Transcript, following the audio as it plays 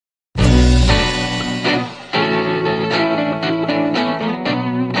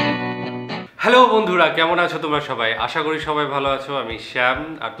Hello বন্ধুরা, কেমন আছো তোমরা সবাই? আশা করি সবাই ভালো আছো। আমি শ্যাম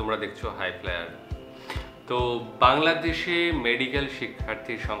আর তোমরা দেখছো হাই প্লেয়ার। তো বাংলাদেশে মেডিকেল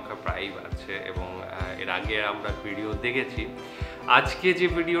শিক্ষার্থীর সংখ্যা প্রায়ই বাড়ছে এবং এর আগে আমরা ভিডিও দেখেছি। আজকে যে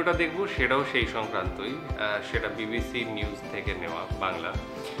ভিডিওটা দেখবো সেটাও সেই সংক্রান্তই। সেটা বিবিসি নিউজ থেকে নেওয়া বাংলা।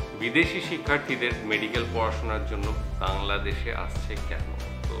 বিদেশি শিক্ষার্থীদের মেডিকেল পড়াশোনার জন্য বাংলাদেশে আসছে কেন?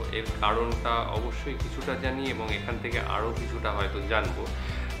 তো এর কারণটা অবশ্যই কিছুটা জানি এবং এখান থেকে আরও কিছুটা হয়তো জানবো।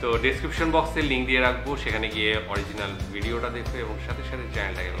 তো ডেসক্রিপশন বক্সে লিঙ্ক দিয়ে রাখবো, সেখানে গিয়ে অরিজিনাল ভিডিওটা দেখো এবং সাথে সাথে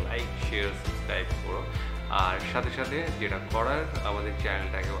চ্যানেলটাকে লাইক শেয়ার সাবস্ক্রাইব করো। আর সাথে সাথে যেটা করার, আমাদের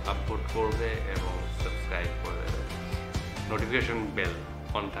চ্যানেলটাকেও আপলোড করবে এবং সাবস্ক্রাইব করে দেবে, নোটিফিকেশন বেল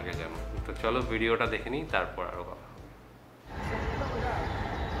অন থাকে যেন। তো চলো ভিডিওটা দেখে নিই, তারপর আরও কথা।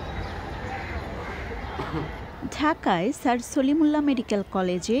 ঢাকায় স্যার সলিমুল্লাহ মেডিকেল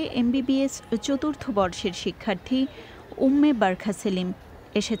কলেজে এমবিবিএস চতুর্থ বর্ষের শিক্ষার্থী উম্মে বারখা সেলিম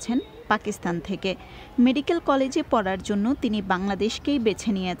এসেছেন পাকিস্তান থেকে। মেডিকেল কলেজে পড়ার জন্য তিনি বাংলাদেশকেই বেছে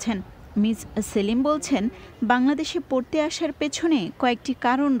নিয়েছেন। মিস সেলিম বলছেন, বাংলাদেশে পড়তে আসার পেছনে কয়েকটি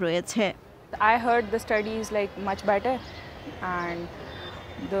কারণ রয়েছে। I heard the study is like much better and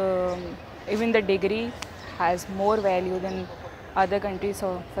even the degree has more value than other countries, so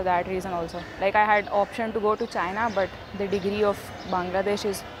for that reason also. Like I had option to go to China, but the degree of Bangladesh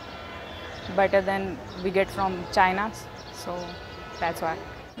is better than we get from China, so that's why.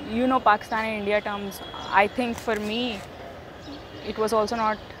 You know, Pakistan and India terms, I think for me it was also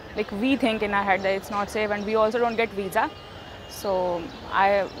not like we think in our head that it's not safe, and we also don't get visa. So I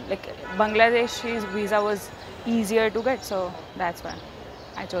like Bangladesh's visa was easier to get, so that's why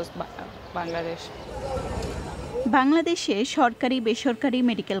I chose Bangladesh. বাংলাদেশে সরকারি বেসরকারি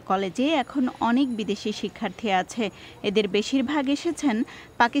medical কলেজে এখন অনেক বিদেশি শিক্ষার্থী আছে। এদের বেশিরভাগ এসেছেন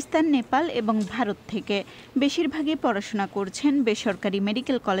পাকিস্তান, নেপাল এবং ভারত থেকে। বেশিরভাগই পড়াশোনা করছেন বেসরকারি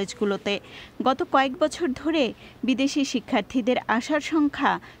মেডিকেল কলেজগুলোতে। গত কয়েক বছর ধরে বিদেশি শিক্ষার্থীদের আসার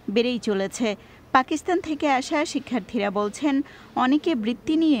সংখ্যা বেড়েই চলেছে। পাকিস্তান থেকে আসা শিক্ষার্থীরা বলছেন, অনেকে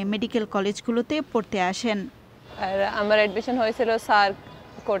বৃত্তি নিয়ে মেডিকেল কলেজগুলোতে পড়তে আসেন। আর আমার অ্যাডমিশন হয়েছিল সার্ক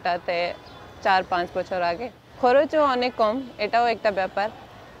কোটাতে 4-5 বছর আগে। খরচও অনেক কম, এটাও একটা ব্যাপার।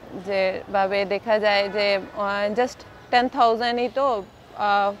 যেভাবে দেখা যায় যে জাস্ট 10,000ই তো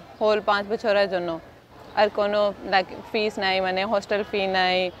হোল 5 বছরের জন্য, আর কোনো লাইক ফিস নাই, মানে হোস্টেল ফি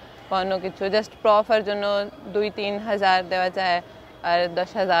নাই, কোনো কিছু। জাস্ট প্রফের জন্য 2-3 হাজার দেওয়া যায়, আর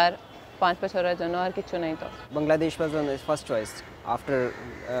 10,000 5 বছরের জন্য, আর কিছু নাই। তো Bangladesh was my first choice after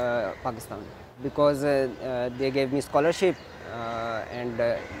Pakistan because they gave me scholarship and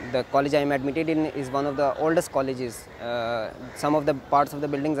the college I am admitted in is one of the oldest colleges. Some of the parts of the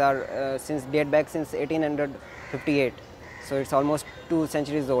buildings are date back since 1858, so it's almost 2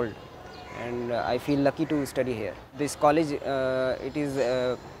 centuries old, and I feel lucky to study here. This college it is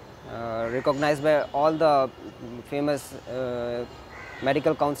recognized by all the famous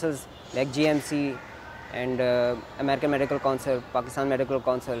medical councils like GMC and American Medical Council, Pakistan Medical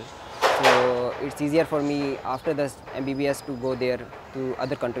Council. So it's easier for me after this MBBS to go there to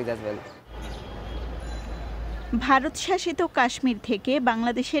other countries as well. Bharat শাসিত কাশ্মীর থেকে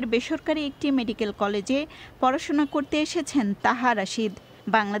বাংলাদেশের বেসরকারি একটি medical কলেজে পড়াশোনা করতে এসেছেন তাহা রাশিদ।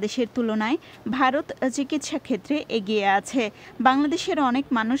 বাংলাদেশের তুলনায় ভারত চিকিৎসা ক্ষেত্রে এগিয়ে আছে। বাংলাদেশের অনেক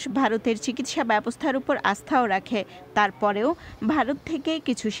মানুষ ভারতের চিকিৎসা ব্যবস্থার উপর আস্থাও রাখে। তারপরেও ভারত থেকে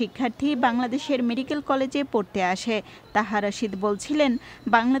কিছু শিক্ষার্থী বাংলাদেশের মেডিকেল কলেজে পড়তে আসে। তাহা রাশিদ বলছিলেন,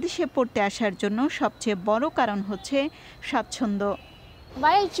 বাংলাদেশে পড়তে আসার জন্য সবচেয়ে বড় কারণ হচ্ছে স্বাচ্ছন্দ্য।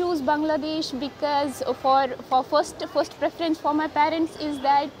 Why I choose Bangladesh? Because for first preference for my parents is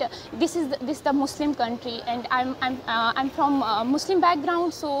that this is the Muslim country, and I'm from Muslim background,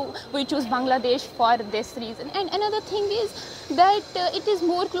 so we choose Bangladesh for this reason. And another thing is that it is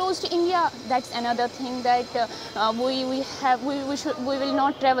more close to India. That's another thing that we will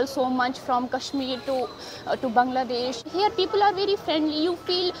not travel so much from Kashmir to Bangladesh. Here people are very friendly. You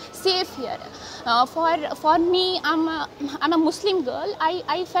feel safe here. For me, I'm a Muslim girl.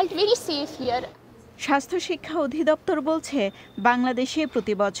 I felt very safe here. স্বাস্থ্য শিক্ষা অধিদপ্তর বলছে, বাংলাদেশে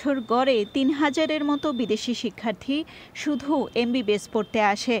প্রতি বছর গড়ে 3,000-এর মতো বিদেশি শিক্ষার্থী শুধু এমবিবিএস পড়তে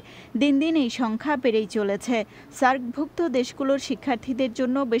আসে। দিন দিন এই সংখ্যা বেড়েই চলেছে। সার্কভুক্ত দেশগুলোর শিক্ষার্থীদের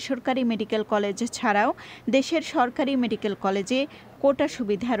জন্য বেসরকারি মেডিকেল কলেজ ছাড়াও দেশের সরকারি মেডিকেল কলেজে কোটা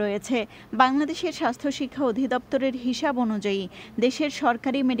সুবিধা রয়েছে। বাংলাদেশের স্বাস্থ্য শিক্ষা অধিদপ্তরের হিসাব অনুযায়ী দেশের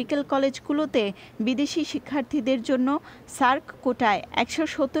সরকারি মেডিকেল কলেজগুলোতে বিদেশি শিক্ষার্থীদের জন্য সার্ক কোটায়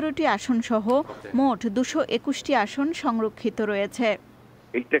 117টি আসন সহ মোট 221টি আসন সংরক্ষিত রয়েছে।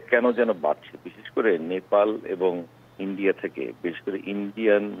 এইটা কেন যেন বাড়ছে, বিশেষ করে নেপাল এবং ইন্ডিয়া থেকে, বিশেষ করে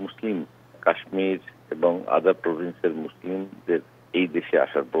ইন্ডিয়ান মুসলিম, কাশ্মীর এবং আদার প্রভিন্সের মুসলিমদের এই দেশে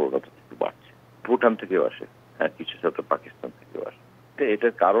আসার প্রবণতা বাড়ছে। ভুটান থেকেও আসে, হ্যাঁ কিছু ছাত্র পাকিস্তান থেকেও আসে।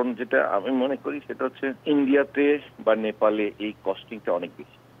 এটার কারণ যেটা আমি মনে করি সেটা হচ্ছে ইন্ডিয়াতে বা নেপালে এই কস্টিংটা অনেক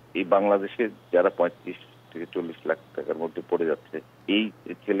বেশি। এই বাংলাদেশে যারা 35 থেকে 40 লাখ টাকার মধ্যে পড়ে যাচ্ছে, এই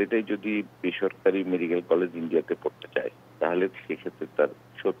ছেলেটাই যদি বেসরকারি মেডিকেল কলেজ ইন্ডিয়াতে পড়তে চায় তাহলে সেক্ষেত্রে তার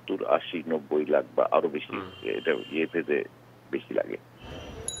 70, 80, 90 লাখ বা আরো বেশি এটা ইয়েতে বেশি লাগে।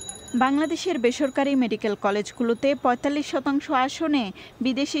 বাংলাদেশের বেসরকারি মেডিকেল কলেজগুলোতে ৪৫% আসনে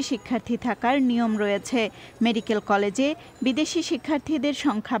বিদেশি শিক্ষার্থী থাকার নিয়ম রয়েছে। মেডিকেল কলেজে বিদেশি শিক্ষার্থীদের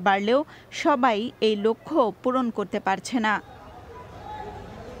সংখ্যা বাড়লেও সবাই এই লক্ষ্য পূরণ করতে পারছে না।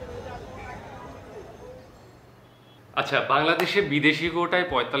 আচ্ছা, বাংলাদেশে বিদেশি কোটায়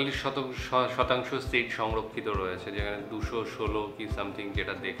 ৪৫% সিট সংরক্ষিত রয়েছে, যেখানে ২১৬ কি সামথিং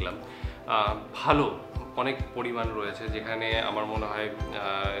যেটা দেখলাম। ভালো অনেক পরিমাণ রয়েছে, যেখানে আমার মনে হয়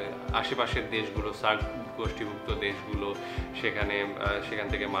আশেপাশের দেশগুলো, সার্ক গোষ্ঠীভুক্ত দেশগুলো, সেখান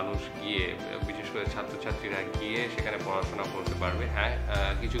থেকে মানুষ গিয়ে, বিশেষ করে ছাত্রছাত্রীরা গিয়ে সেখানে পড়াশোনা করতে পারবে। হ্যাঁ,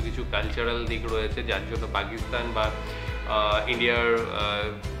 কিছু কিছু কালচারাল দিক রয়েছে যার জন্য পাকিস্তান বা ইন্ডিয়ার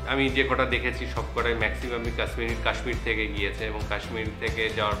আমি যে কটা দেখেছি সব কটাই ম্যাক্সিমামই কাশ্মীর থেকে গিয়েছে, এবং কাশ্মীর থেকে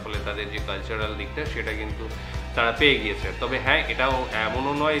যাওয়ার ফলে তাদের যে কালচারাল দিকটা সেটা কিন্তু তারা পেয়ে গিয়েছে। তবে হ্যাঁ, এটাও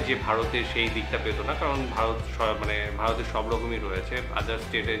এমনও নয় যে ভারতের সেই দিকটা পেত না, কারণ ভারতের সব রকমই রয়েছে। আদার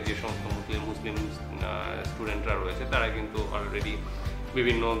স্টেটের যে সমস্ত মুসলিম স্টুডেন্টরা রয়েছে তারা কিন্তু অলরেডি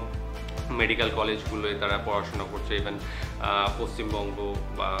বিভিন্ন মেডিকেল কলেজগুলোয় তারা পড়াশোনা করছে। ইভেন পশ্চিমবঙ্গ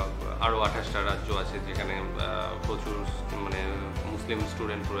বা আরও 28টা রাজ্য আছে যেখানে প্রচুর মুসলিম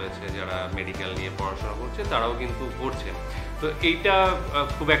স্টুডেন্ট রয়েছে যারা মেডিকেল নিয়ে পড়াশোনা করছে, তারাও কিন্তু করছে। তো এইটা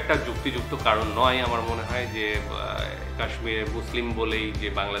খুব একটা যুক্তিযুক্ত কারণ নয় আমার মনে হয় যে কাশ্মীরে মুসলিম বলেই যে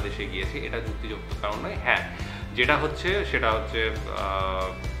বাংলাদেশে গিয়েছে, এটা যুক্তিযুক্ত কারণ নয়। হ্যাঁ, যেটা হচ্ছে সেটা হচ্ছে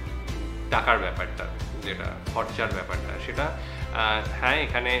টাকার ব্যাপারটা, যেটা খরচার ব্যাপারটা, সেটা হ্যাঁ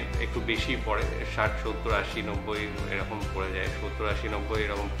এখানে একটু বেশি পড়ে, 60, 70, 80, 90 এরকম পড়ে যায়, 70, 80, 90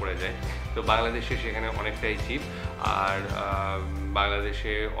 এরকম পড়ে যায়। তো বাংলাদেশে সেখানে অনেকটাই চিপ। আর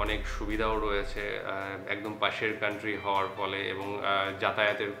বাংলাদেশে অনেক সুবিধাও রয়েছে একদম পাশের কান্ট্রি হওয়ার ফলে, এবং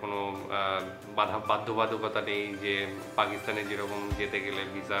যাতায়াতের কোনো বাধ্যবাধকতা নেই যে পাকিস্তানে যেরকম যেতে গেলে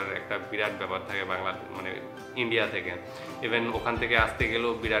ভিসার একটা বিরাট ব্যাপার থাকে ইন্ডিয়া থেকে। ইভেন ওখান থেকে আসতে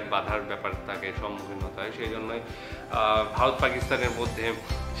গেলেও বিরাট বাধার ব্যাপার থাকে, সম্মুখীন হতে হয়। সেই জন্যই ভারত পাকিস্তানের মধ্যে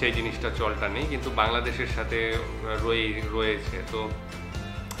সেই জিনিসটা চলটা নেই, কিন্তু বাংলাদেশের সাথে রয়েছে। তো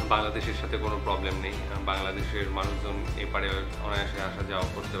বাংলাদেশের সাথে কোনো প্রবলেম নেই, বাংলাদেশের মানুষজন এপারে অনায়াসে আসা যাওয়া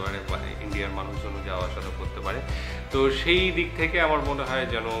করতে পারে, বা ইন্ডিয়ার মানুষজনও যাওয়া আসা করতে পারে। তো সেই দিক থেকে আমার মনে হয়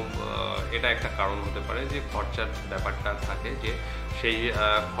যেন এটা একটা কারণ হতে পারে যে খরচার ব্যাপারটা থাকে, যে সেই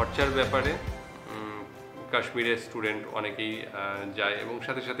খরচার ব্যাপারে কাশ্মীরের স্টুডেন্ট অনেকেই যায়, এবং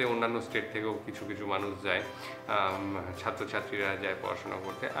সাথে সাথে অন্যান্য স্টেট থেকেও কিছু কিছু মানুষ যায়, ছাত্রছাত্রীরা যায় পড়াশোনা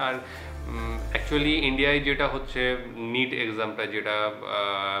করতে। আর অ্যাকচুয়ালি ইন্ডিয়ায় যেটা হচ্ছে নিট এক্সামটা, যেটা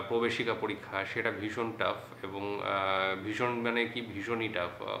প্রবেশিকা পরীক্ষা, সেটা ভীষণ টাফ, এবং ভীষণই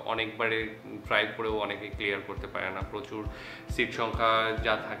টাফ। অনেকবারে ট্রাই করেও অনেকে ক্লিয়ার করতে পারে না। প্রচুর সিট সংখ্যা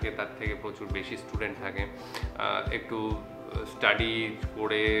যা থাকে তার থেকে প্রচুর বেশি স্টুডেন্ট থাকে। একটু স্টাডি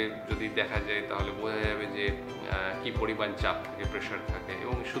করে যদি দেখা যায় তাহলে বোঝা যাবে যে কি পরিমাণ চাপ থাকে, প্রেশার থাকে।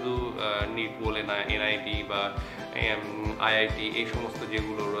 এবং শুধু নিট বলে না, এনআইটি বা আইআইটি এই সমস্ত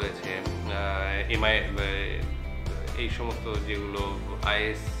যেগুলো রয়েছে, এই সমস্ত যেগুলো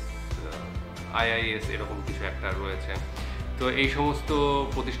আইআইএস এরকম কিছু একটা রয়েছে। তো এই সমস্ত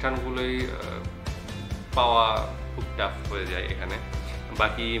প্রতিষ্ঠানগুলোই পাওয়া খুব টাফ হয়ে যায় এখানে।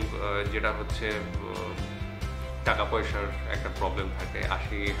 বাকি যেটা হচ্ছে টাকা পয়সার একটা প্রবলেম থাকে।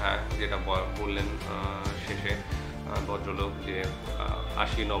 হ্যাঁ যেটা বললেন শেষে ভদ্রলোক, যে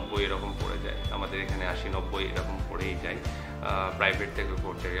 80-90 এরকম পড়ে যায়, আমাদের এখানে 80-90 এরকম পড়েই যায় প্রাইভেট থেকে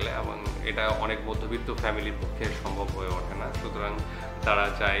করতে গেলে, এবং এটা অনেক মধ্যবিত্ত ফ্যামিলির পক্ষে সম্ভব হয়ে ওঠে না। সুতরাং তারা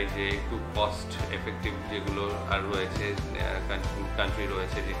চায় যে একটু কস্ট এফেক্টিভ যেগুলো আর রয়েছে, কান্ট্রি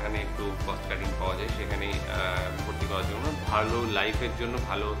রয়েছে যেখানে একটু কস্ট কাটিং পাওয়া যায়, সেখানেই ভর্তি করার জন্য, ভালো লাইফের জন্য,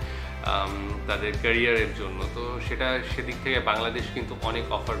 ভালো তাদের ক্যারিয়ারের জন্য। তো সেদিক থেকে বাংলাদেশ কিন্তু অনেক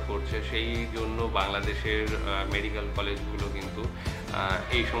অফার করছে। সেই জন্য বাংলাদেশের মেডিকেল কলেজগুলো কিন্তু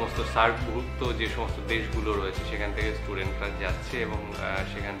এই সমস্ত সার্কভুক্ত যে সমস্ত দেশগুলো রয়েছে সেখান থেকে স্টুডেন্টরা যাচ্ছে, এবং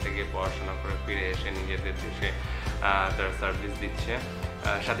সেখান থেকে পড়াশোনা করে ফিরে এসে নিজেদের দেশে তারা সার্ভিস দিচ্ছে।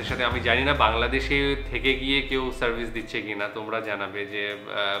 সাথে সাথে আমি জানি না বাংলাদেশে থেকে গিয়ে কেউ সার্ভিস দিচ্ছে কি না, তোমরা জানাবে যে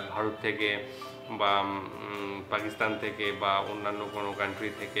ভারত থেকে বা পাকিস্তান থেকে বা অন্যান্য কোনো কান্ট্রি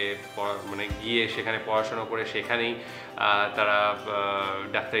থেকে গিয়ে সেখানে পড়াশোনা করে সেখানেই তারা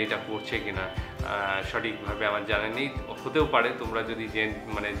ডাক্তারিটা করছে কিনা সঠিকভাবে আমার জানা নেই। হতেও পারে, তোমরা যদি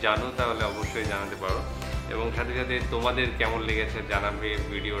জানো তাহলে অবশ্যই জানাতে পারো। এবং সাথে সাথে তোমাদের কেমন লেগেছে জানাবে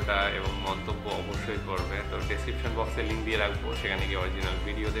ভিডিওটা, এবং মন্তব্য অবশ্যই করবে। তো ডেসক্রিপশন বক্সে লিঙ্ক দিয়ে রাখবো, সেখানে গিয়ে অরিজিনাল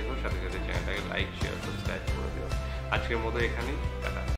ভিডিও দেখো, সাথে সাথে চ্যানেলটাকে লাইক শেয়ার সাবস্ক্রাইব করে দিও। আজকের মতো এখানেই টাটা।